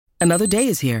Another day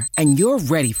is here, and you're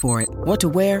ready for it. What to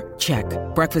wear? Check.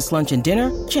 Breakfast, lunch, and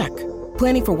dinner? Check.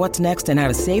 Planning for what's next and how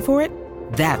to save for it?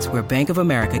 That's where Bank of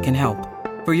America can help.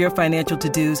 For your financial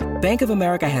to-dos, Bank of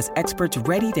America has experts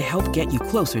ready to help get you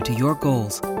closer to your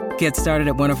goals. Get started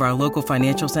at one of our local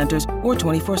financial centers or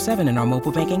 24/7 in our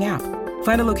mobile banking app.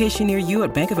 Find a location near you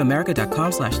at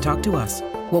bankofamerica.com/talktous.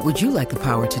 What would you like the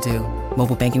power to do?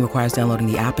 Mobile banking requires downloading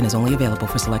the app and is only available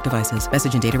for select devices.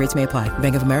 Message and data rates may apply.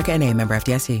 Bank of America N.A., member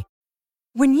FDIC.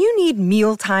 When you need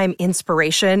mealtime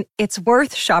inspiration, it's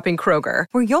worth shopping Kroger,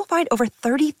 where you'll find over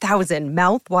 30,000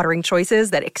 mouth-watering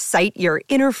choices that excite your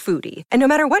inner foodie. And no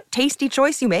matter what tasty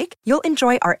choice you make, you'll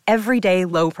enjoy our everyday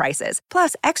low prices,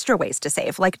 plus extra ways to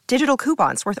save, like digital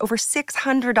coupons worth over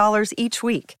 $600 each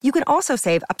week. You can also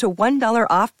save up to $1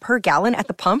 off per gallon at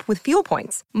the pump with fuel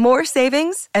points. More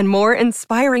savings and more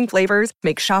inspiring flavors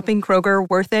make shopping Kroger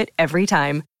worth it every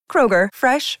time. Kroger,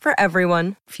 fresh for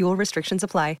everyone. Fuel restrictions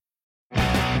apply.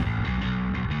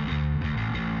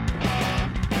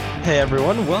 Hey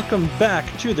everyone, welcome back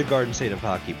to the Garden State of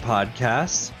Hockey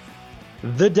podcast.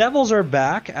 The Devils are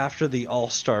back after the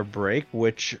All-Star break,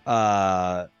 which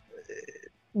was,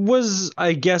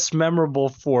 I guess, memorable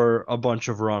for a bunch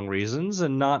of wrong reasons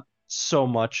and not so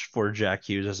much for Jack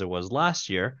Hughes as it was last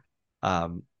year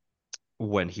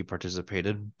when he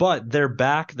participated. But they're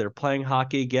back, they're playing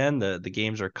hockey again, the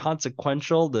games are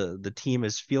consequential, the team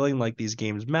is feeling like these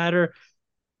games matter.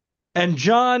 And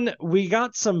John, we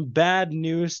got some bad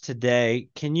news today.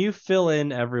 Can you fill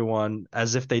in everyone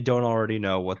as if they don't already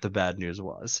know what the bad news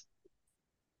was?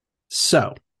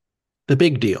 So, the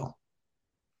big deal,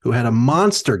 who had a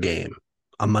monster game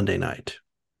on Monday night,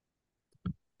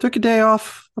 took a day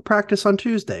off of practice on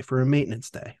Tuesday for a maintenance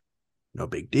day. No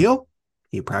big deal.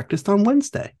 He practiced on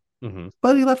Wednesday,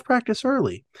 but he left practice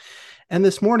early. And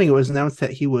this morning it was announced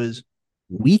that he was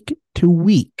week to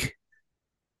week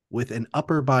with an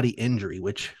upper body injury,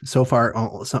 which so far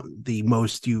the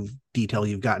most detail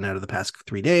you've gotten out of the past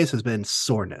 3 days has been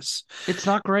soreness. It's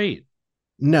not great.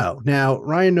 No. Now,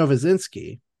 Ryan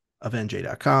Novozinsky of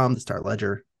NJ.com, the Star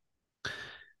Ledger,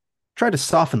 tried to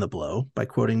soften the blow by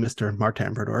quoting Mr.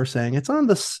 Martin Brodeur, saying it's on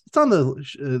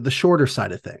the shorter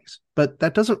side of things. But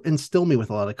that doesn't instill me with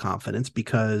a lot of confidence,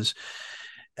 because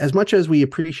as much as we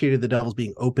appreciated the Devils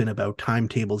being open about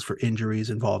timetables for injuries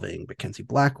involving Mackenzie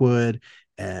Blackwood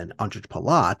and Ondrej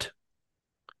Palat,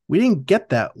 we didn't get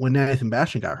that when Nathan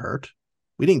Bastian got hurt.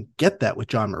 We didn't get that with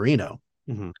John Marino.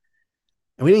 And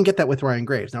we didn't get that with Ryan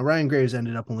Graves. Now, Ryan Graves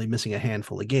ended up only missing a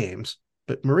handful of games,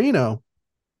 but Marino,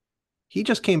 he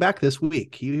just came back this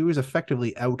week. He was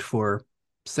effectively out for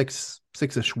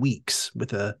six-ish weeks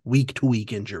with a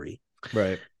week-to-week injury.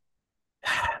 Right.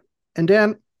 And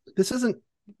Dan, this isn't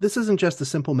just a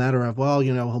simple matter of, well,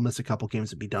 he'll miss a couple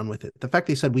games and be done with it. The fact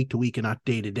they said week to week and not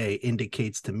day to day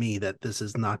indicates to me that this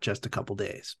is not just a couple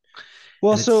days.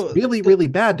 Well, so it's really, really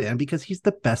bad, Dan, because he's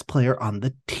the best player on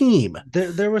the team.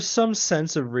 There was some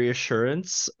sense of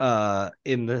reassurance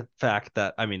in the fact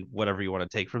that, whatever you want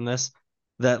to take from this,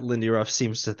 that Lindy Ruff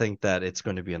seems to think that it's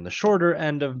going to be on the shorter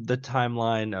end of the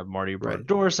timeline. Marty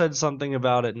Brodeur said something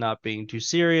about it not being too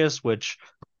serious, which,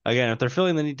 again, if they're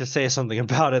feeling the need to say something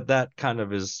about it, that kind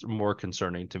of is more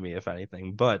concerning to me, if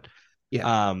anything. But you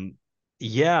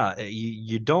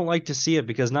don't like to see it,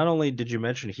 because not only did you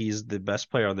mention he's the best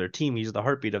player on their team, he's the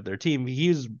heartbeat of their team.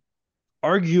 He's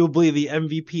arguably the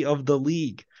MVP of the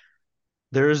league.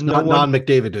 There is no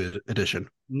non-McDavid edition.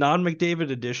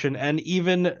 Non-McDavid edition, and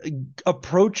even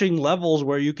approaching levels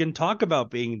where you can talk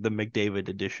about being the McDavid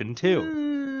edition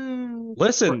too.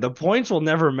 Listen, the points will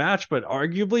never match, but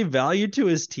arguably value to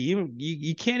his team,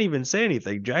 you can't even say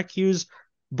anything. Jack Hughes,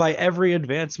 by every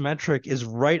advanced metric, is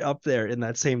right up there in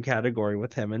that same category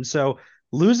with him. And so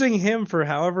losing him for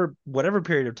whatever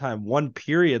period of time, one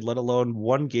period, let alone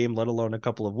one game, let alone a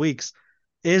couple of weeks,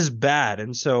 is bad.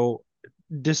 And so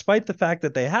despite the fact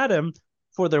that they had him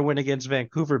for their win against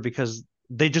Vancouver, because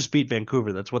they just beat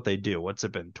Vancouver, that's what they do. What's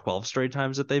it been, 12 straight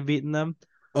times that they've beaten them?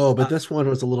 Oh, but this one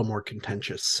was a little more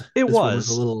contentious. This one was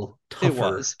a little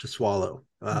tougher to swallow.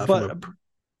 But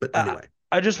anyway.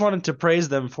 I just wanted to praise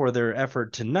them for their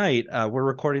effort tonight. We're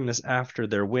recording this after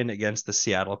their win against the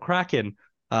Seattle Kraken.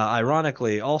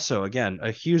 Ironically, also, again,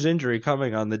 a huge injury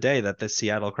coming on the day that the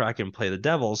Seattle Kraken play the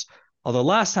Devils. Although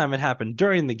last time it happened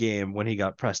during the game when he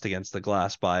got pressed against the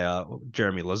glass by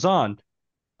Jeremy Lauzon.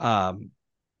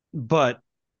 But,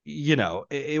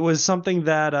 it was something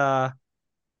that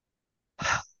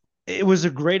it was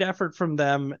a great effort from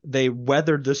them. They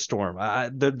weathered the storm.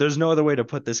 There's no other way to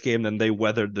put this game than they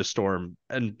weathered the storm.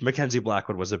 And Mackenzie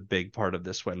Blackwood was a big part of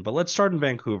this win. But let's start in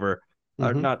Vancouver,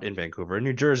 not in Vancouver, in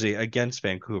New Jersey against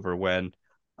Vancouver, when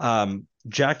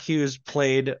Jack Hughes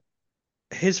played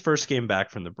his first game back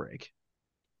from the break.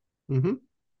 Mm-hmm.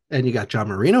 And you got John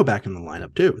Marino back in the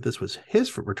lineup too. This was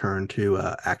his return to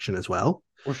action as well.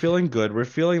 We're feeling good. We're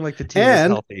feeling like the team is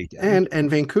healthy again. And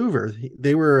Vancouver,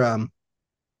 they were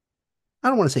I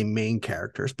don't want to say main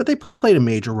characters, but they played a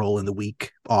major role in the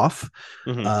week off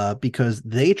because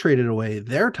they traded away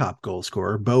their top goal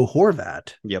scorer, Bo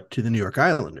Horvat, to the New York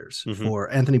Islanders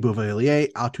for Anthony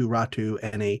Beauvillier, Aatu Ratu,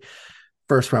 and a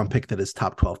first-round pick that is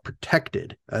top 12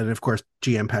 protected. And, of course,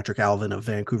 GM Patrick Alvin of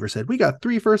Vancouver said, we got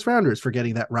 3 first-rounders,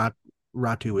 forgetting that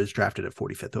Ratu was drafted at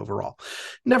 45th overall.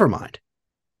 Never mind.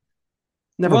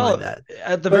 Never mind that.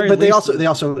 At the very least,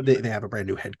 they have a brand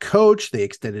new head coach. They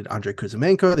extended Andrei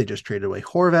Kuzmenko. They just traded away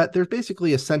Horvat. There's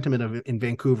basically a sentiment in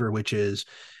Vancouver, which is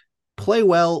play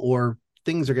well or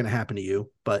things are going to happen to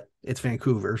you. But it's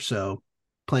Vancouver, so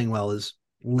playing well is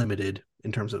limited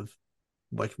in terms of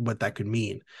what that could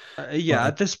mean.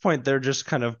 At this point, they're just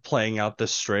kind of playing out the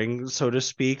string, so to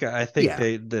speak. I think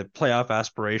the playoff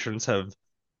aspirations have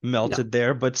melted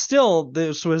there, but still,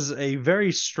 this was a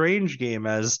very strange game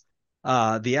as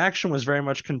the action was very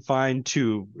much confined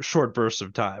to short bursts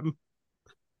of time.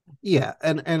 Yeah,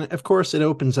 and of course it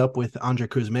opens up with Andrei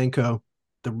Kuzmenko,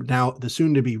 the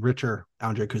soon to be richer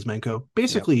Andrei Kuzmenko,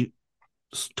 basically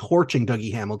torching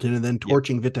Dougie Hamilton and then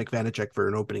torching Vitek Vanacek for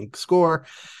an opening score.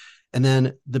 And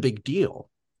then the big deal,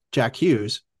 Jack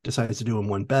Hughes decides to do him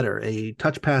one better. A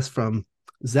touch pass from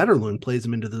Zetterlund plays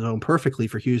him into the zone perfectly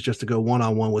for Hughes just to go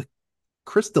one-on-one with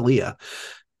Chris D'Elia.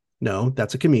 No,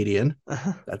 that's a comedian.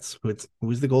 That's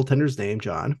who's the goaltender's name,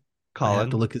 John? Colin. I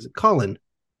have to look. Is it Colin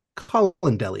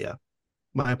D'Elia?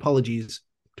 My apologies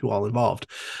to all involved.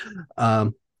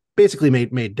 Basically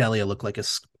made D'Elia look like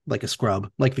a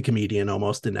scrub, like the comedian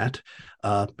almost in that.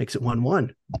 Makes it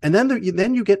 1-1. And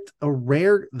then you get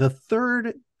the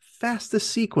third fastest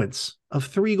sequence of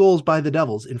 3 goals by the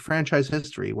Devils in franchise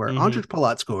history, where Ondrej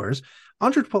Palat scores.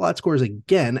 Ondrej Palat scores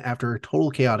again after a total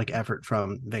chaotic effort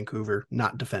from Vancouver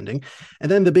not defending.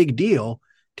 And then the big deal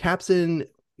taps in,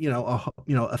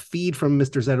 a feed from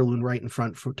Mr. Zetterlund right in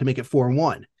front to make it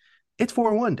 4-1. It's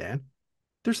 4-1, Dan.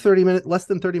 There's less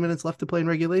than 30 minutes left to play in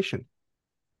regulation.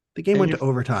 The game went to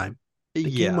overtime. The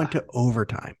game went to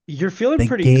overtime. You're feeling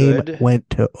pretty good. The game went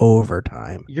to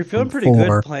overtime. You're feeling pretty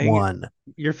good playing. 4-1.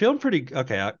 You're feeling pretty.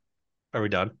 Okay, are we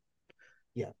done?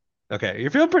 Yeah. Okay,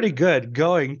 you're feeling pretty good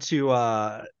going to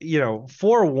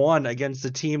 4-1 against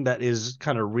a team that is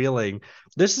kind of reeling.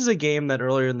 This is a game that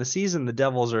earlier in the season the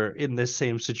Devils are in this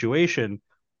same situation.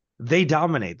 They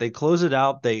dominate. They close it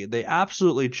out. They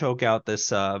absolutely choke out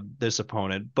this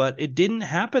opponent, but it didn't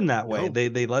happen that way. No.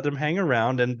 They let them hang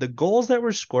around, and the goals that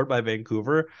were scored by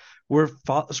Vancouver were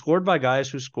scored by guys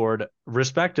who scored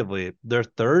respectively their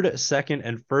third, second,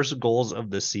 and first goals of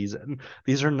the season.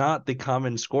 These are not the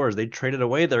common scores. They traded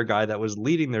away their guy that was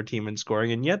leading their team in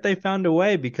scoring, and yet they found a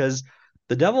way because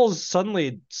the Devils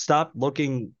suddenly stopped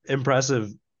looking impressive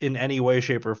in any way,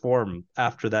 shape, or form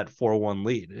after that 4-1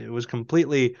 lead. It was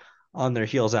completely on their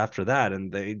heels after that,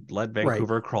 and they let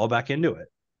Vancouver crawl back into it.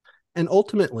 And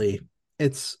ultimately,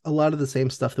 it's a lot of the same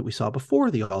stuff that we saw before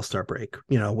the All-Star break,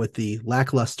 with the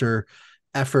lackluster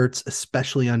efforts,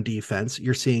 especially on defense.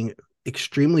 You're seeing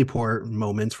extremely poor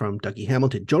moments from Dougie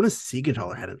Hamilton. Jonas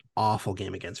Siegenthaler had an awful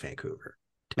game against Vancouver.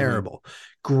 Terrible.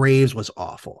 Graves was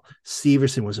awful.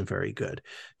 Severson wasn't very good.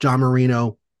 John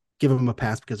Marino, give him a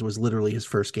pass because it was literally his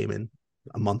first game in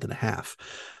a month and a half.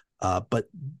 But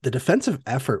the defensive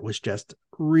effort was just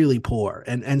really poor.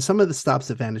 And some of the stops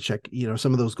that Vanacek,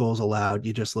 some of those goals allowed,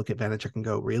 you just look at Vanacek and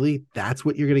go, really? That's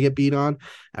what you're going to get beat on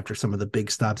after some of the big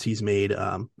stops he's made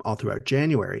all throughout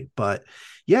January. But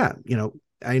yeah,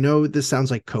 I know this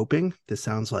sounds like coping. This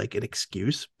sounds like an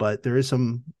excuse, but there is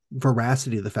some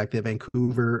veracity to the fact that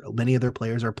Vancouver, many of their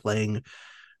players are playing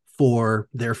for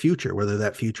their future, whether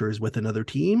that future is with another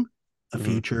team, a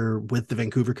future with the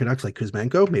Vancouver Canucks like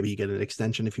Kuzmenko, maybe you get an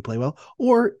extension if you play well,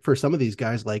 or for some of these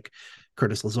guys like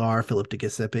Curtis Lazar, Philip de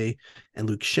Giuseppe, and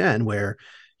Luke Schenn, where,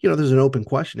 there's an open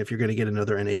question if you're going to get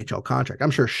another NHL contract.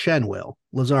 I'm sure Schenn will.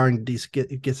 Lazar and de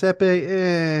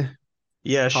Giuseppe,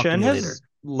 yeah, Schenn has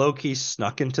low-key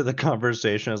snuck into the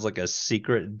conversation as like a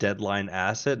secret deadline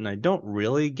asset, and I don't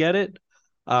really get it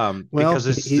because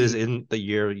this is in the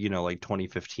year, like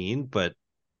 2015, but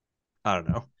I don't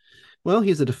know. Well,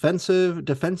 he's a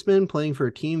defenseman playing for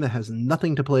a team that has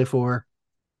nothing to play for.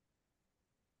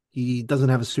 He doesn't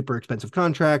have a super expensive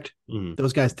contract.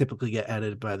 Those guys typically get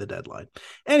added by the deadline.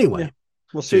 Anyway,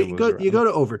 we'll see. So you go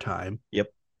to overtime.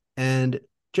 Yep. And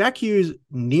Jack Hughes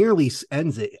nearly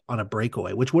ends it on a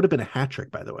breakaway, which would have been a hat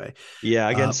trick, by the way. Yeah,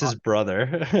 against his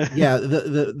brother. Yeah,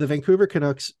 the Vancouver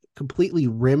Canucks completely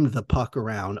rimmed the puck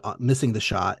around, missing the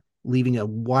shot, leaving a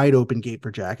wide open gate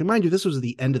for Jack. And mind you, this was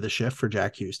the end of the shift for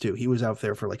Jack Hughes too. He was out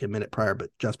there for like a minute prior,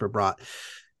 but Jesper Bratt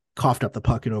coughed up the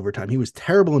puck in overtime. He was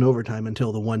terrible in overtime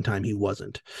until the one time he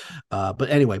wasn't.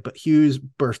 But Hughes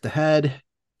burst ahead.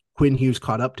 Quinn Hughes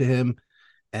caught up to him,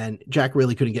 and Jack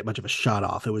really couldn't get much of a shot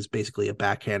off. It was basically a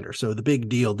backhander. So the big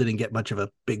deal didn't get much of a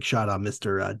big shot on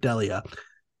Mr. Delia.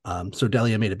 So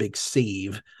Delia made a big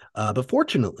save. But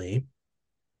fortunately,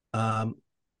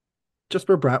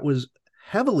 Jesper Bratt was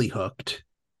heavily hooked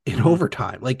in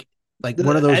overtime. Like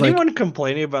one of those, anyone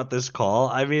complaining about this call?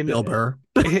 I mean, Bill Burr.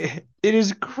 it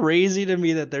is crazy to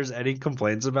me that there's any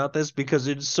complaints about this because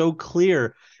it's so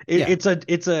clear. It's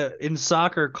a in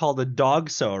soccer called a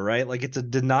dogso, right? Like it's a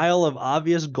denial of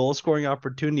obvious goal scoring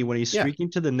opportunity when he's streaking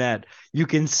to the net. You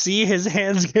can see his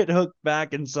hands get hooked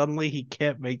back, and suddenly he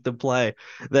can't make the play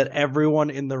that everyone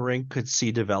in the rink could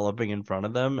see developing in front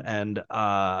of them. And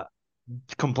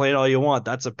complain all you want,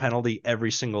 that's a penalty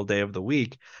every single day of the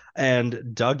week. And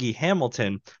Dougie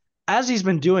Hamilton, as he's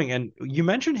been doing, and you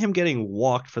mentioned him getting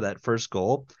walked for that first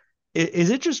goal. Is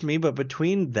it just me, but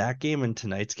between that game and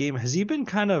tonight's game, has he been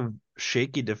kind of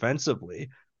shaky defensively?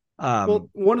 Well,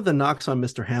 one of the knocks on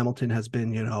Mr. Hamilton has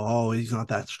been, he's not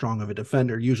that strong of a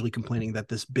defender, usually complaining that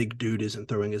this big dude isn't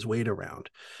throwing his weight around.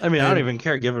 I mean, I don't even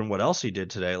care given what else he did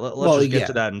today. Let's just get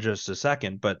to that in just a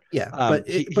second. But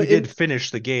he did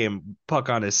finish the game, puck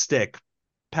on his stick,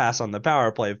 pass on the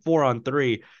power play,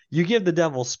 4-on-3. You give the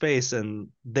Devils space and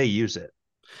they use it.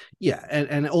 Yeah,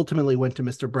 and ultimately went to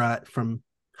Mr. Bratt from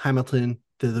Hamilton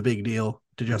to the big deal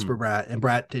to Jesper Bratt, and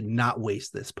Bratt did not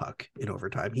waste this puck in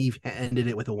overtime. He ended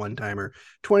it with a one-timer,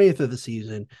 20th of the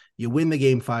season. You win the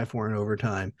game 5-4 in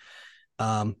overtime.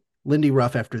 Lindy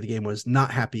Ruff after the game was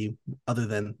not happy other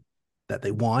than that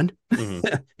they won.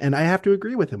 And I have to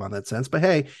agree with him on that sense. But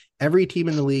hey, every team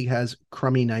in the league has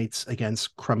crummy nights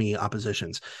against crummy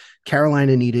oppositions.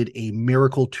 Carolina needed a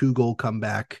miracle 2-goal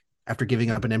comeback after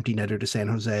giving up an empty netter to San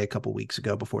Jose a couple weeks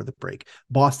ago before the break.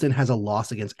 Boston has a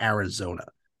loss against Arizona.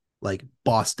 Like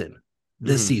Boston,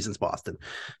 this season's Boston.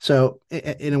 So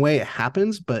in a way it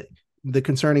happens, but the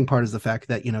concerning part is the fact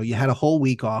that, you had a whole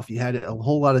week off, you had a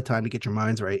whole lot of time to get your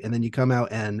minds right. And then you come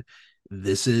out and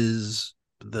this is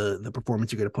the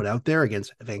performance you're going to put out there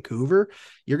against Vancouver.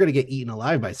 You're going to get eaten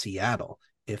alive by Seattle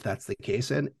if that's the case.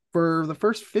 And for the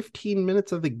first 15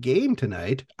 minutes of the game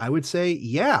tonight, I would say,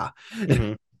 yeah.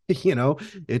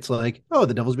 It's like,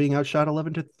 the Devils being outshot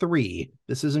 11-3.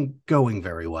 This isn't going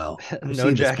very well.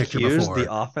 No Jack Hughes, the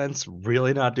offense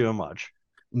really not doing much.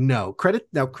 No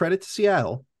credit to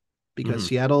Seattle, because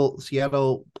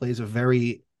Seattle plays a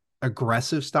very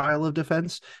aggressive style of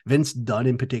defense. Vince Dunn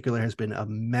in particular has been a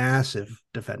massive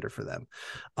defender for them.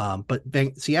 But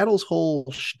Seattle's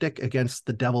whole shtick against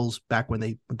the Devils back when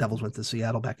the Devils went to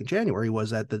Seattle back in January was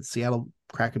that the Seattle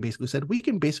Kraken basically said, we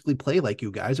can basically play like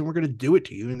you guys and we're going to do it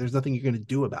to you. And there's nothing you're going to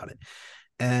do about it.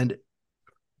 And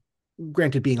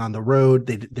granted, being on the road,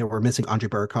 they were missing Andre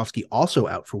Burakovsky, also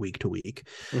out for week to week.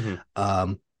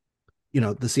 The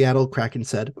Seattle Kraken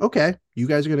said, okay, you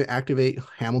guys are going to activate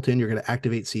Hamilton. You're going to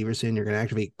activate Severson. You're going to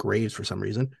activate Graves for some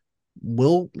reason.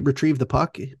 We'll retrieve the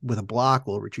puck with a block.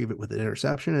 We'll retrieve it with an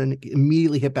interception and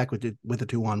immediately hit back with a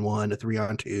 2-on-1, a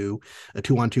 3-on-2, a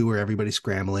 2-on-2 where everybody's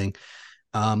scrambling.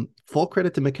 Full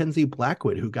credit to Mackenzie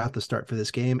Blackwood, who got the start for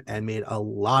this game and made a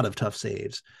lot of tough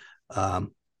saves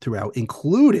throughout,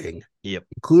 including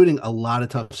a lot of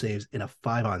tough saves in a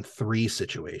 5-on-3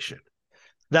 situation.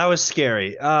 That was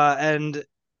scary. And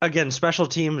again, special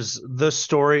teams, the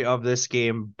story of this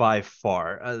game by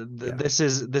far. This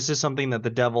is something that the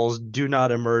Devils do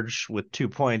not emerge with 2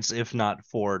 points, if not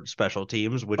for special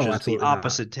teams, which is the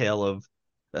opposite tale of,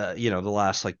 the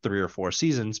last 3 or 4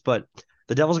 seasons. But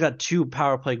the Devils got 2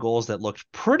 power play goals that looked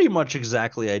pretty much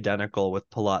exactly identical, with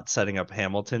Palat setting up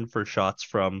Hamilton for shots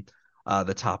from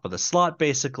the top of the slot,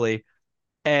 basically.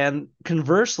 And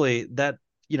conversely, that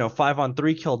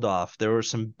 5-on-3 killed off. There were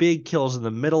some big kills in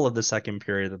the middle of the second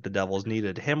period that the Devils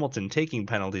needed. Hamilton taking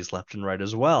penalties left and right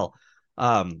as well.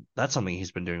 That's something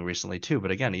he's been doing recently too.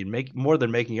 But again, he'd make more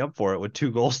than making up for it with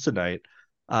 2 goals tonight.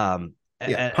 And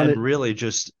really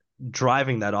just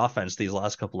driving that offense these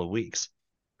last couple of weeks.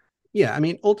 Yeah, I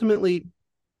mean, ultimately,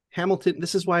 Hamilton,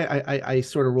 this is why I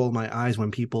sort of roll my eyes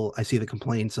when I see the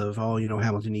complaints of,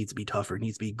 Hamilton needs to be tougher,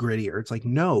 needs to be grittier. It's like,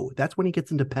 no, that's when he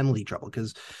gets into penalty trouble,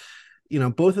 because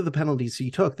both of the penalties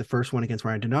he took, the first one against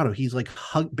Ryan Donato, he's like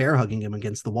bear hugging him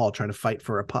against the wall, trying to fight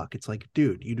for a puck. It's like,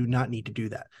 dude, you do not need to do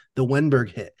that. The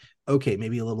Wenberg hit, okay,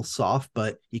 maybe a little soft,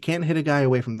 but you can't hit a guy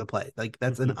away from the play. Like,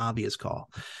 that's an obvious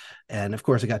call. And of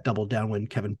course, it got doubled down when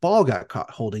Kevin Ball got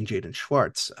caught holding Jaden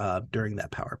Schwartz during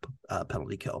that power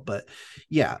penalty kill. But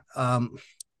yeah,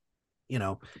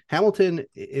 Hamilton,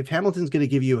 if Hamilton's going to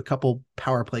give you a couple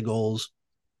power play goals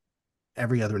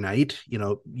every other night,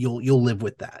 you'll live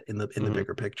with that in the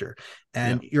bigger picture.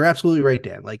 And you're absolutely right,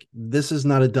 Dan. Like, this is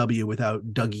not a W without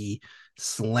Dougie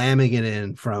slamming it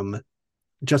in from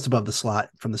just above the slot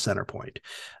from the center point.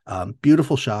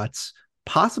 Beautiful shots,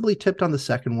 possibly tipped on the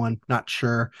second one, not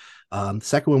sure. The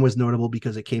second one was notable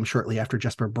because it came shortly after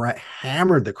Jesper Bratt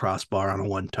hammered the crossbar on a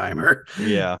one-timer.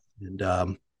 Yeah. And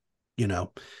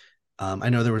I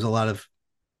know there was a lot of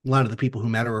the people who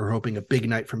matter were hoping a big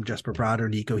night from Jesper Bratt or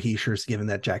Nico Hischier, given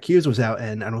that Jack Hughes was out,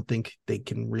 and I don't think they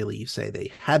can really say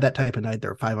they had that type of night.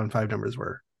 Their 5-on-5 numbers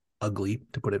were ugly,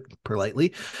 to put it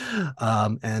politely,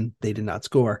 and they did not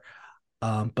score.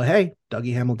 But hey,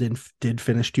 Dougie Hamilton did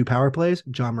finish 2 power plays.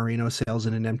 John Marino sails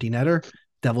in an empty netter.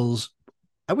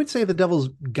 I would say the Devils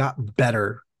got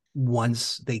better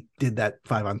once they did that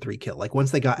 5-on-3 kill. Like,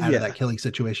 once they got out of that killing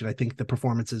situation, I think the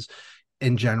performances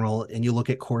in general, and you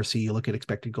look at Corsi, you look at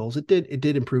expected goals, it did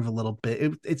improve a little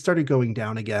bit. It started going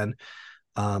down again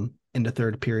in the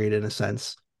third period in a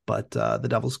sense, but the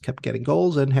Devils kept getting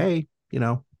goals, and hey,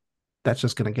 that's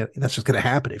just gonna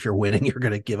happen. If you're winning, you're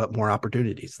gonna give up more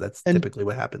opportunities. That's typically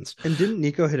what happens. And didn't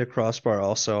Nico hit a crossbar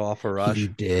also off a rush? He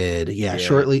did. Yeah.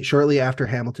 Shortly after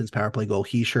Hamilton's power play goal,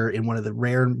 Hischier, in one of the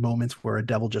rare moments where a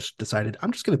Devil just decided,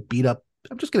 I'm just gonna beat a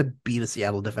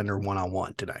Seattle defender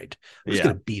one-on-one tonight. I'm just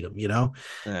gonna beat him, Yeah.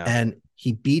 And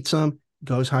he beats him,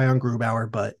 goes high on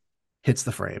Grubauer, but hits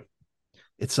the frame.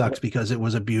 It sucks because it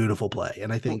was a beautiful play,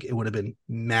 and I think it would have been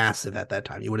massive at that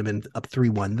time. You would have been up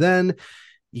 3-1 then.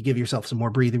 You give yourself some more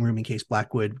breathing room in case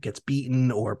Blackwood gets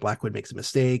beaten, or Blackwood makes a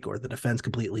mistake, or the defense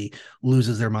completely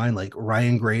loses their mind, like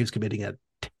Ryan Graves committing a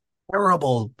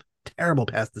terrible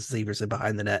pass to Severson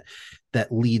behind the net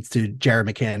that leads to Jared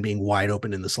McCann being wide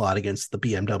open in the slot against the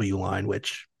BMW line,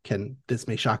 which this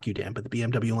may shock you, Dan, but the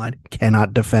BMW line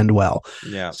cannot defend well.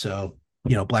 Yeah. So,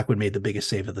 Blackwood made the biggest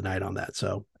save of the night on that.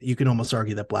 So you can almost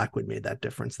argue that Blackwood made that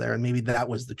difference there. And maybe that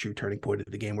was the true turning point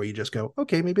of the game, where you just go,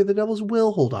 okay, maybe the Devils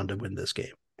will hold on to win this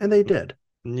game. And they did.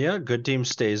 Yeah, good team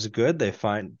stays good. They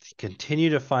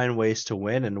continue to find ways to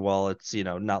win. And while it's,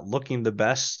 not looking the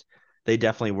best, they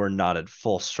definitely were not at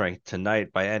full strength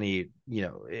tonight by any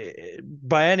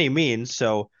means.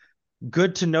 So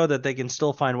good to know that they can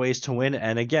still find ways to win.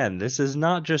 And again, this is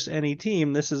not just any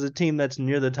team. This is a team that's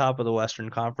near the top of the Western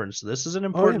Conference. So this is an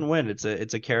important win. It's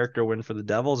a character win for the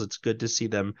Devils. It's good to see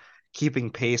them keeping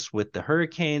pace with the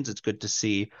Hurricanes. It's good to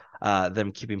see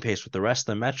them keeping pace with the rest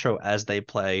of the Metro as they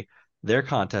play their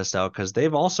contest out, because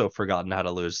they've also forgotten how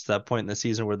to lose. It's that point in the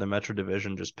season where the Metro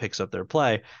Division just picks up their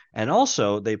play. And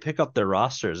also they pick up their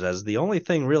rosters as the only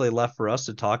thing really left for us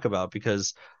to talk about,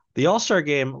 because the All-Star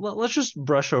game, let's just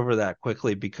brush over that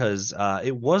quickly, because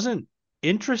it wasn't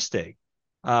interesting.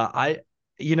 I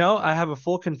have a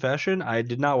full confession. I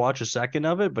did not watch a second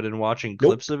of it, but in watching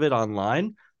clips of it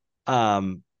online,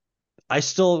 I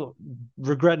still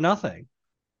regret nothing.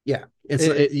 Yeah,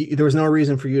 there was no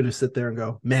reason for you to sit there and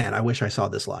go, man, I wish I saw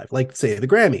this live. Like, say, the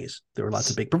Grammys, there were lots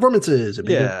of big performances and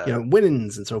big,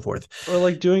 wins and so forth, or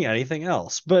like doing anything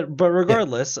else. But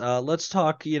regardless, let's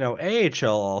talk.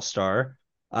 AHL All-Star.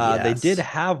 They did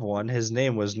have one. His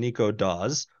name was Nico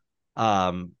Daws.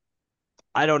 I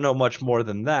don't know much more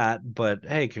than that, but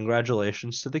hey,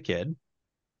 congratulations to the kid.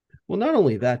 Well, not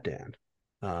only that, Dan,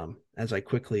 as I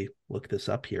quickly look this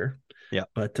up here. Yeah.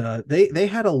 But they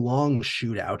had a long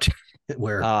shootout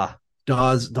where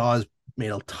Dawes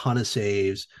made a ton of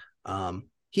saves.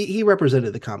 He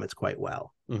represented the Comets quite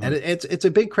well. Mm-hmm. And it's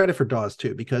a big credit for Dawes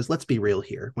too, because let's be real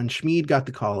here. When Schmid got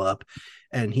the call up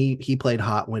and he played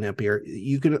hot, went up here,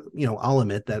 you could, I'll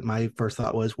admit that my first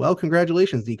thought was, well,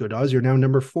 congratulations, Nico Dawes, you're now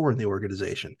number 4 in the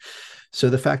organization. So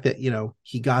the fact that,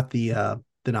 he got the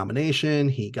nomination,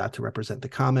 he got to represent the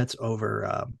Comets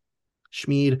over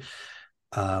Schmid,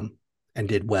 and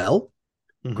did well.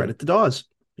 Mm-hmm. Credit to Dawes.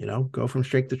 Go from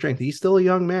strength to strength. He's still a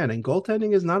young man, and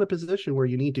goaltending is not a position where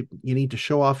you need to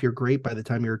show off you're great by the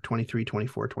time you're 23,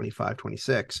 24, 25,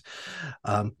 26.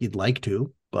 You'd like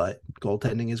to, but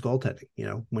goaltending is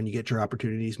goaltending. When you get your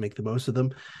opportunities, make the most of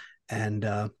them and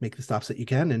make the stops that you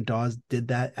can. And Dawes did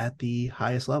that at the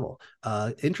highest level.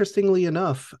 Interestingly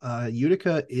enough,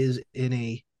 Utica is in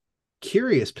a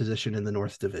curious position in the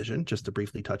North Division, just to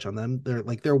briefly touch on them.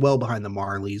 They're well behind the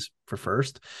Marlies for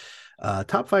first.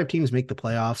 Top 5 teams make the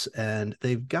playoffs, and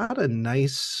they've got a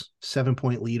nice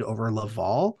 7-point lead over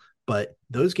Laval. But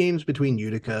those games between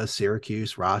Utica,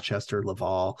 Syracuse, Rochester,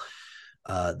 Laval,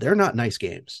 they're not nice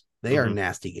games. They are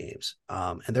nasty games,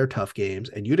 and they're tough games.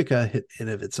 And Utica, in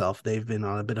of itself, they've been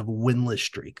on a bit of a winless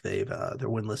streak. They're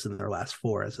winless in their last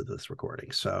 4 as of this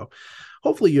recording. So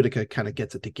hopefully Utica kind of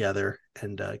gets it together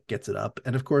and gets it up.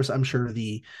 And of course, I'm sure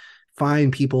the fine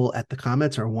people at the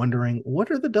comments are wondering, what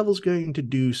are the Devils going to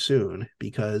do soon?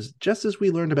 Because just as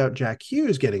we learned about Jack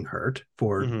Hughes getting hurt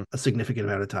for a significant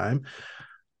amount of time,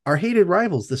 our hated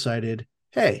rivals decided,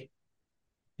 hey,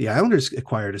 the Islanders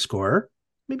acquired a scorer.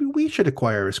 Maybe we should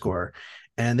acquire a scorer.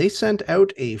 And they sent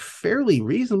out a fairly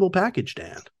reasonable package,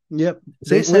 Dan. Yep.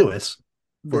 St. Louis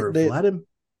for Vladimir.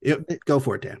 Yep. Go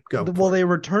for it, Dan. Go. Well, they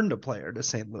returned a player to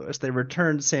St. Louis. They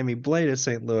returned Sammy Blais to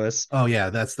St. Louis. Oh, yeah.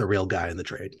 That's the real guy in the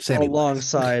trade. Sammy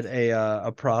alongside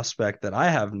a prospect that I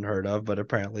haven't heard of, but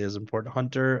apparently is important.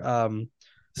 Hunter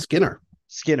Skinner.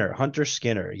 Hunter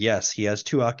Skinner. Yes, he has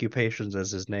 2 occupations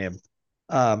as his name.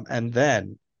 And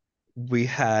then we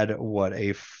had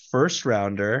a first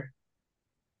rounder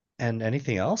and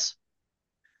anything else?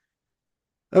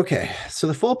 Okay, so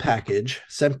the full package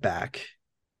sent back.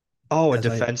 Oh, a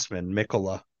defenseman,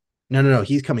 Mikkola. No,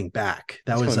 he's coming back.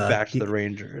 He's coming back to the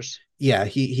Rangers. Yeah,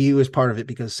 he was part of it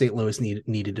because St. Louis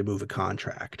needed to move a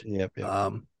contract. Yep.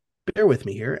 Bear with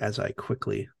me here as I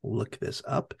quickly look this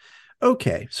up.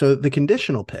 Okay, so the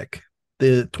conditional pick,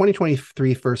 the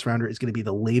 2023 first rounder is going to be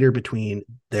the later between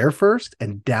their first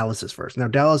and Dallas's first. Now,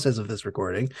 Dallas, as of this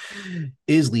recording,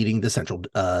 is leading the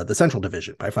Central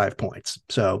Division by 5 points.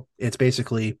 So it's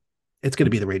going to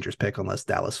be the Rangers pick unless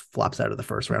Dallas flops out of the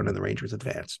first round and the Rangers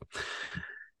advance.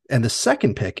 And the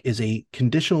second pick is a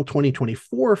conditional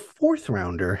 2024 fourth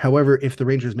rounder. However, if the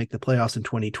Rangers make the playoffs in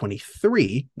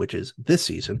 2023, which is this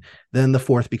season, then the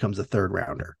fourth becomes a third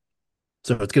rounder.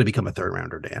 So it's going to become a third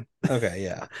rounder, Dan. Okay,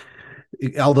 yeah.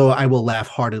 Although I will laugh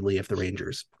heartedly if the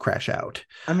Rangers crash out.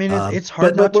 I mean, it's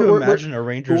hard not to imagine a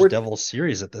Rangers-Devils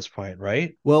series at this point,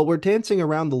 right? Well, we're dancing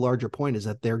around the larger point is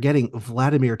that they're getting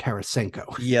Vladimir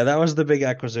Tarasenko. Yeah, that was the big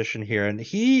acquisition here. And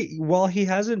while he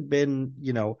hasn't been,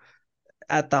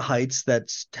 at the heights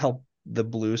that's helped the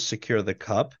Blues secure the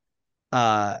cup,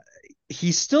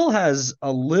 he still has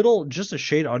just a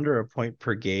shade under a point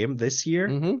per game this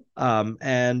year.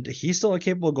 And he's still a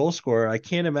capable goal scorer. I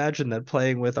can't imagine that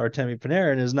playing with Artemi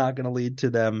Panarin is not going to lead to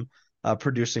them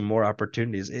producing more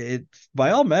opportunities. It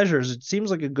by all measures, it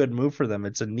seems like a good move for them.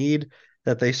 It's a need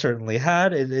that they certainly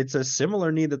had. It's a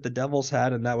similar need that the Devils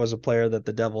had, and that was a player that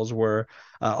the Devils were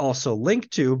also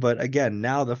linked to. But again,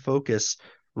 now the focus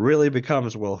really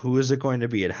becomes, well, who is it going to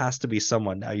be? It has to be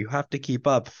someone. Now you have to keep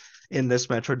up in this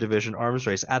Metro Division arms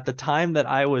race. At the time that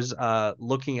I was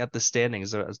looking at the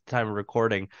standings at the time of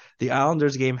recording, the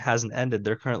Islanders game hasn't ended.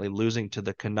 They're currently losing to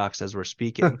the Canucks as we're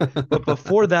speaking. But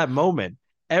before that moment,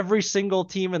 every single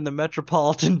team in the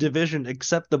Metropolitan Division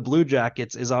except the Blue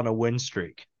Jackets is on a win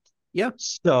streak. Yeah,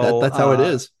 so that's how it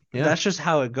is. Yeah. That's just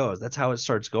how it goes. That's how it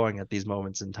starts going at these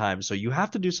moments in time. So you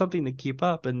have to do something to keep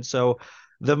up. And so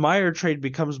the Meier trade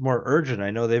becomes more urgent.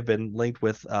 I know they've been linked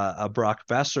with a Brock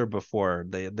Besser before.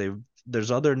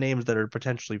 There's other names that are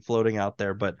potentially floating out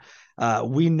there, but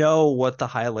we know what the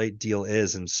highlight deal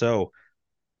is. And so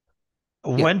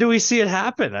when do we see it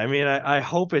happen? I mean, I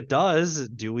hope it does.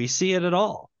 Do we see it at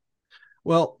all?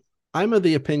 Well, I'm of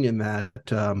the opinion that,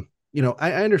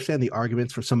 I understand the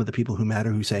arguments for some of the people who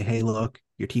matter who say, hey, look,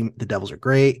 your team, the Devils are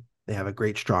great. They have a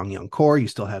great, strong young core. You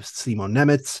still have Simon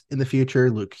Nemeth in the future,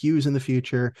 Luke Hughes in the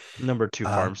future. Number 2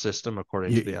 farm system,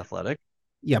 according to The Athletic.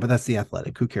 Yeah, but that's The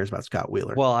Athletic. Who cares about Scott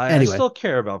Wheeler? Well, I still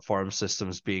care about farm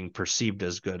systems being perceived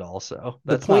as good also.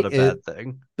 That's not a bad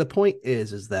thing. The point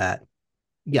is that,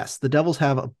 yes, the Devils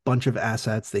have a bunch of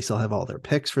assets. They still have all their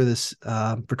picks for this,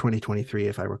 for 2023,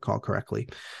 if I recall correctly.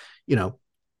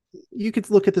 You could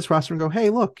look at this roster and go, hey,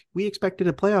 look, we expected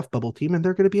a playoff bubble team, and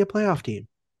they're going to be a playoff team.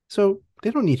 So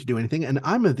they don't need to do anything. And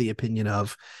I'm of the opinion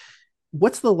of,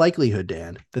 what's the likelihood,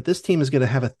 Dan, that this team is going to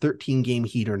have a 13-game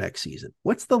heater next season?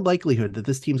 What's the likelihood that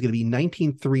this team is going to be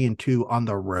 19-3-2 on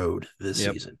the road this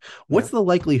season? What's the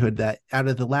likelihood that out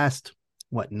of the last,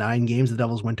 9 games, the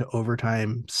Devils went to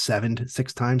overtime 7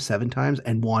 times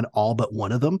and won all but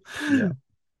one of them? Yeah.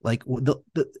 Like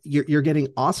you're getting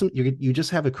awesome. You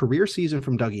just have a career season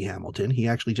from Dougie Hamilton. He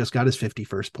actually just got his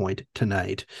 51st point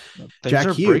tonight. Things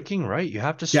are breaking right. You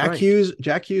have to strike.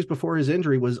 Jack Hughes before his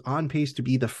injury was on pace to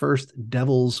be the first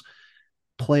Devils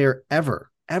player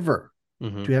ever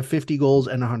to have 50 goals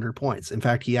and 100 points. In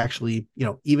fact, he actually,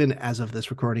 even as of this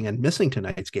recording and missing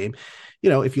tonight's game,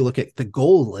 if you look at the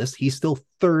goal list, he's still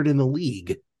third in the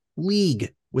league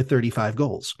with 35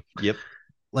 goals. Yep.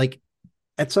 Like,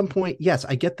 at some point, yes,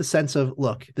 I get the sense of,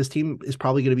 look, this team is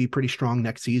probably going to be pretty strong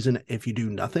next season if you do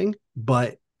nothing,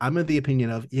 but I'm of the opinion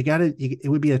of it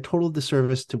would be a total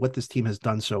disservice to what this team has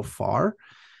done so far.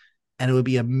 And it would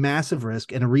be a massive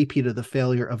risk and a repeat of the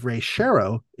failure of Ray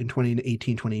Shero in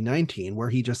 2018, 2019, where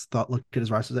he just looked at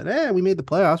his roster and said, we made the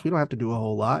playoffs. We don't have to do a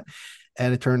whole lot.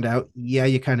 And it turned out, yeah,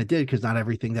 you kind of did, because not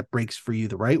everything that breaks for you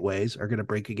the right ways are going to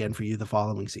break again for you the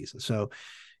following season. So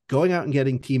going out and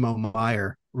getting Timo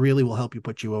Meier really will help you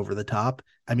put you over the top.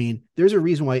 I mean, there's a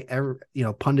reason why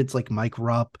pundits like Mike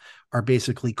Rupp are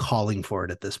basically calling for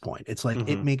it at this point. It's like,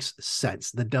 it makes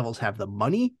sense. The Devils have the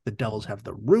money. The Devils have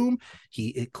the room.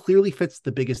 It clearly fits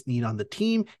the biggest need on the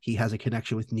team. He has a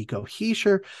connection with Nico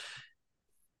Hischier.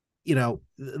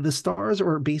 The stars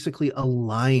are basically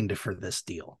aligned for this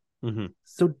deal.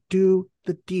 So do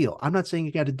the deal. I'm not saying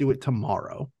you got to do it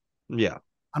tomorrow. Yeah.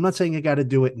 I'm not saying you got to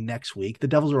do it next week. The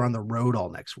Devils are on the road all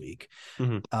next week.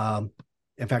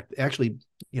 In fact, actually,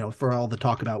 for all the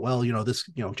talk about,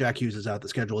 Jack Hughes is out, the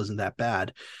schedule isn't that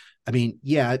bad. I mean,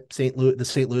 yeah, the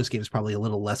St. Louis game is probably a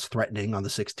little less threatening on the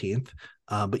 16th,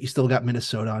 but you still got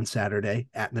Minnesota on Saturday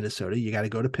at Minnesota. You got to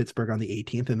go to Pittsburgh on the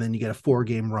 18th, and then you get a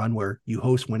 4-game run where you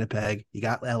host Winnipeg, you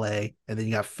got LA, and then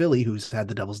you got Philly, who's had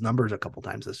the Devils numbers a couple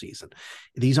times this season.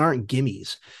 These aren't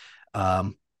gimmies.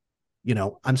 I'm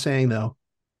saying, though,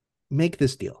 make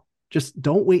this deal. Just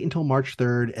don't wait until March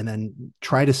 3rd and then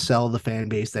try to sell the fan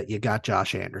base that you got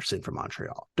Josh Anderson from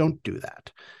Montreal. Don't do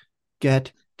that.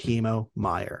 Get Timo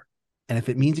Meier. And if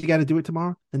it means you got to do it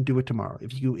tomorrow, then do it tomorrow.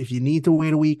 If you need to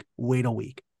wait a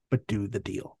week, but do the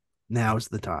deal. Now's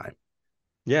the time.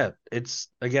 Yeah, it's,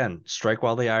 again, strike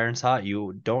while the iron's hot.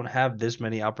 You don't have this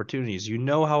many opportunities. You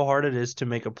know how hard it is to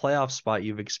make a playoff spot.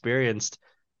 You've experienced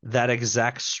that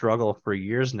exact struggle for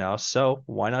years now. So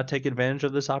why not take advantage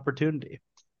of this opportunity?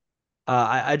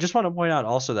 I just want to point out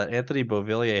also that Anthony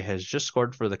Beauvillier has just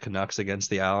scored for the Canucks against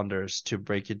the Islanders to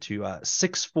break it to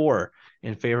 6-4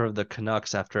 in favor of the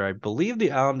Canucks after I believe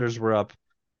the Islanders were up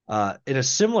in a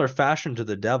similar fashion to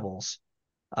the Devils.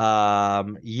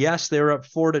 Yes, they were up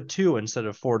 4-2 instead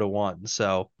of 4-1.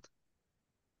 So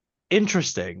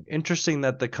interesting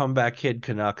that the comeback kid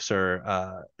Canucks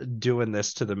are doing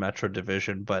this to the Metro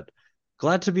Division, but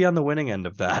glad to be on the winning end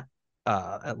of that,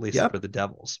 at least for the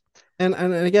Devils. And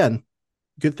again,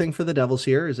 good thing for the Devils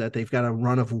here is that they've got a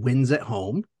run of wins at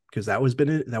home, because that was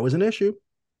an issue.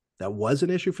 That was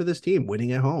an issue for this team,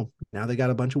 winning at home. Now they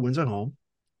got a bunch of wins at home.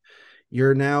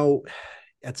 You're now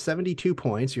at 72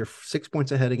 points. You're 6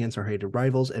 points ahead against our hated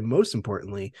rivals, and most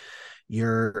importantly,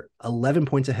 you're 11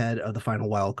 points ahead of the final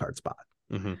wild card spot.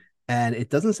 And it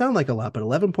doesn't sound like a lot, but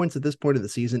 11 points at this point of the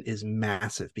season is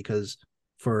massive, because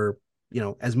for,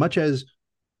 as much as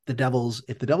the Devils,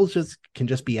 if the Devils can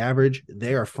just be average,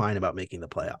 they are fine about making the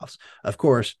playoffs. Of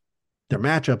course, their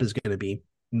matchup is going to be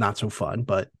not so fun,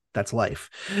 but that's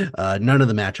life. None of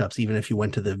the matchups, even if you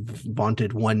went to the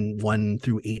vaunted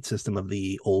 1-8 system of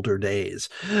the older days,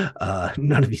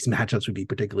 none of these matchups would be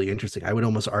particularly interesting. I would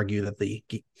almost argue that the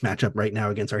matchup right now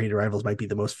against our hated rivals might be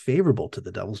the most favorable to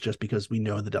the Devils, just because we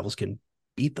know the Devils can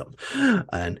beat them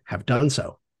and have done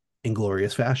so in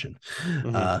glorious fashion.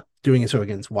 Doing it so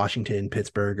against Washington,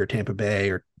 Pittsburgh, or Tampa Bay,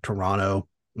 or Toronto,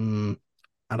 I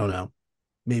don't know.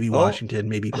 Maybe Washington,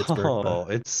 maybe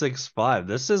Pittsburgh. It's 6-5.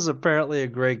 This is apparently a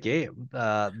great game.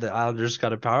 The Islanders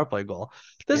got a power play goal.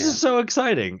 This is so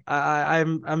exciting.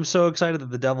 I'm so excited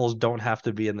that the Devils don't have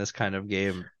to be in this kind of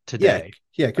game today.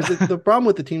 Yeah, because the problem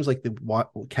with the teams like the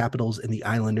Capitals and the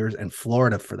Islanders and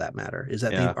Florida, for that matter, is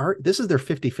that this is their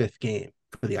 55th game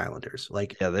for the Islanders.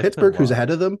 Like, Pittsburgh, who's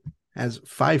ahead of them, has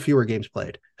 5 fewer games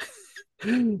played.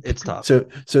 It's tough. So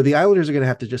the Islanders are going to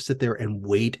have to just sit there and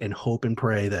wait and hope and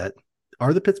pray that,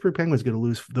 are the Pittsburgh Penguins going to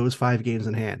lose those 5 games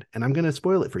in hand? And I'm going to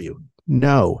spoil it for you.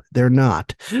 No, they're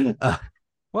not. They're if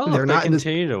they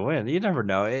continue to win, you never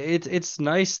know. It's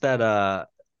nice that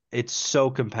it's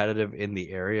so competitive in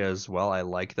the area as well. I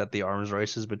like that the arms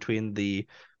races between the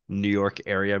New York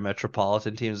area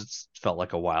metropolitan teams. It's felt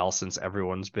like a while since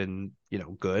everyone's been,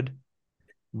 good.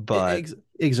 But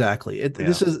exactly,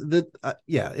 this is the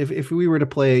If we were to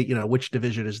play, which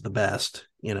division is the best,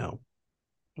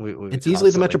 it's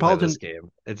easily the Metropolitan game.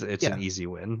 It's an easy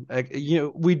win.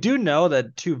 We do know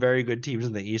that 2 very good teams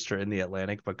in the East are in the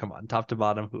Atlantic, but come on, top to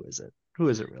bottom, who is it? Who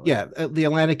is it really? Yeah, the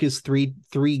Atlantic is three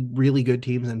really good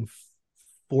teams and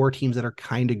 4 teams that are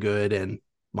kind of good, and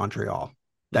Montreal.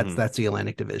 That's the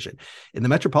Atlantic Division. In the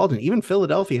Metropolitan, even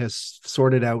Philadelphia has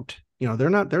sorted out, they're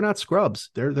not scrubs.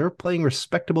 They're playing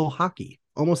respectable hockey,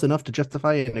 almost enough to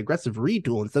justify an aggressive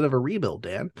retool instead of a rebuild,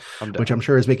 Dan. Which I'm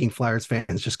sure is making Flyers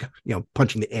fans just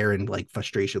punching the air in like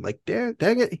frustration, like dang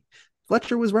it,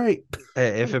 Fletcher was right.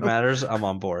 If it matters, I'm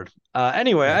on board.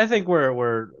 Anyway, yeah. I think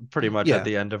we're pretty much at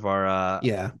the end of our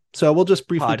So we'll just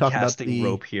briefly talk about the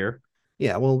rope here.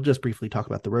 Yeah, we'll just briefly talk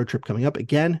about the road trip coming up.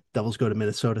 Again, Devils go to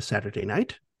Minnesota Saturday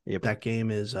night. Yep. That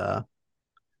game is on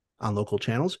local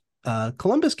channels.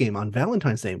 Columbus game on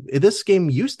Valentine's Day. This game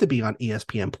used to be on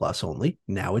ESPN Plus only.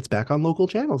 Now it's back on local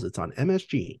channels. It's on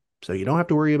MSG. So you don't have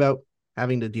to worry about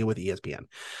having to deal with ESPN.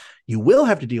 You will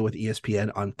have to deal with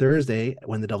ESPN on Thursday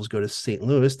when the Devils go to St.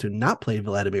 Louis to not play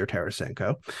Vladimir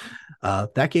Tarasenko.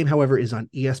 That game, however, is on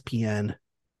ESPN,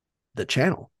 the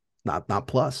channel, not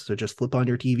Plus. So just flip on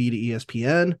your TV to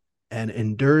ESPN and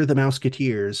endure the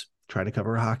Mouseketeers trying to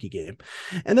cover a hockey game.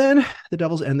 And then the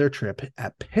Devils end their trip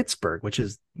at Pittsburgh, which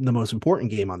is the most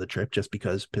important game on the trip, just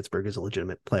because Pittsburgh is a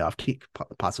legitimate playoff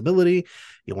possibility.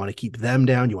 You want to keep them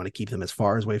down. You want to keep them as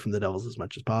far away from the Devils as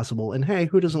much as possible. And hey,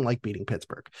 who doesn't like beating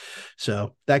Pittsburgh?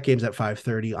 So that game's at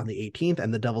 5:30 on the 18th,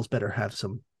 and the Devils better have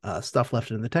some stuff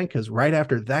left in the tank, because right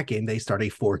after that game, they start a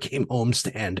 4-game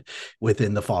homestand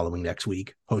within the following next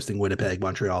week, hosting Winnipeg,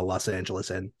 Montreal, Los Angeles,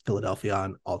 and Philadelphia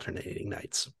on alternating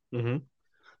nights. Mm-hmm.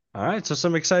 All right, so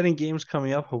some exciting games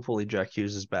coming up. Hopefully Jack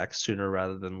Hughes is back sooner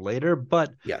rather than later,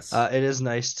 but yes, it is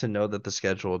nice to know that the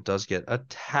schedule does get a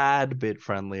tad bit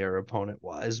friendlier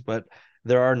opponent-wise, but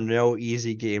there are no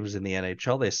easy games in the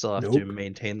NHL. They still have to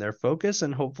maintain their focus,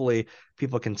 and hopefully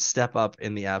people can step up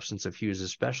in the absence of Hughes,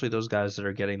 especially those guys that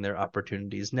are getting their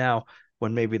opportunities now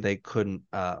when maybe they couldn't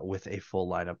with a full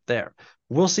lineup there.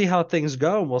 We'll see how things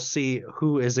go, and we'll see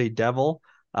who is a Devil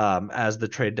as the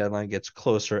trade deadline gets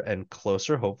closer and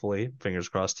closer. Hopefully, fingers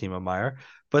crossed, Timo Meier.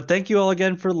 But thank you all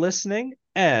again for listening,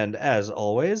 and as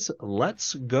always,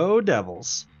 let's go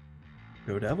Devils.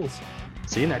 Go Devils.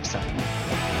 See you next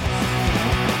time.